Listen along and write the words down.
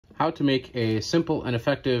how to make a simple and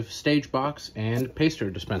effective stage box and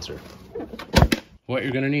paster dispenser. What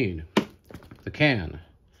you're gonna need: the can,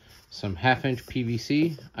 some 1/2-inch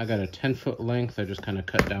PVC. I got a 10-foot length. I just kind of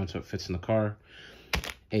cut down so it fits in the car.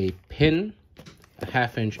 A pin, a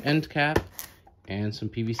 1/2-inch end cap, and some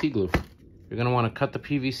PVC glue. You're gonna want to cut the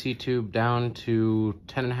PVC tube down to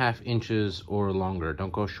 10.5 inches or longer.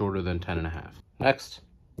 Don't go shorter than 10.5. Next,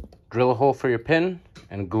 drill a hole for your pin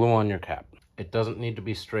and glue on your cap. It doesn't need to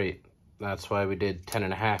be straight. That's why we did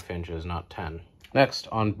 10.5 inches, not 10. Next,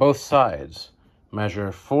 on both sides,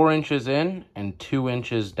 measure 4 inches in and 2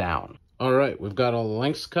 inches down. All right, we've got all the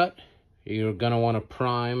lengths cut. You're gonna want to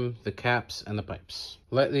prime the caps and the pipes.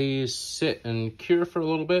 Let these sit and cure for a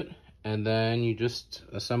little bit, and then you just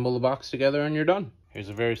assemble the box together and you're done. Here's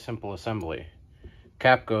a very simple assembly.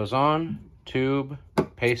 Cap goes on, tube,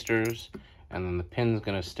 pasters, and then the pin's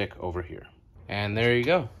gonna stick over here. And there you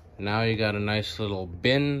go. Now you got a nice little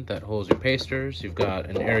bin that holds your pasters. You've got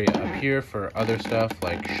an area up here for other stuff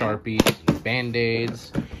like Sharpies and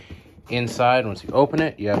Band-Aids. Inside, once you open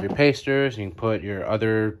it, you have your pasters. You can put your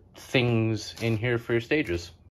other things in here for your stages.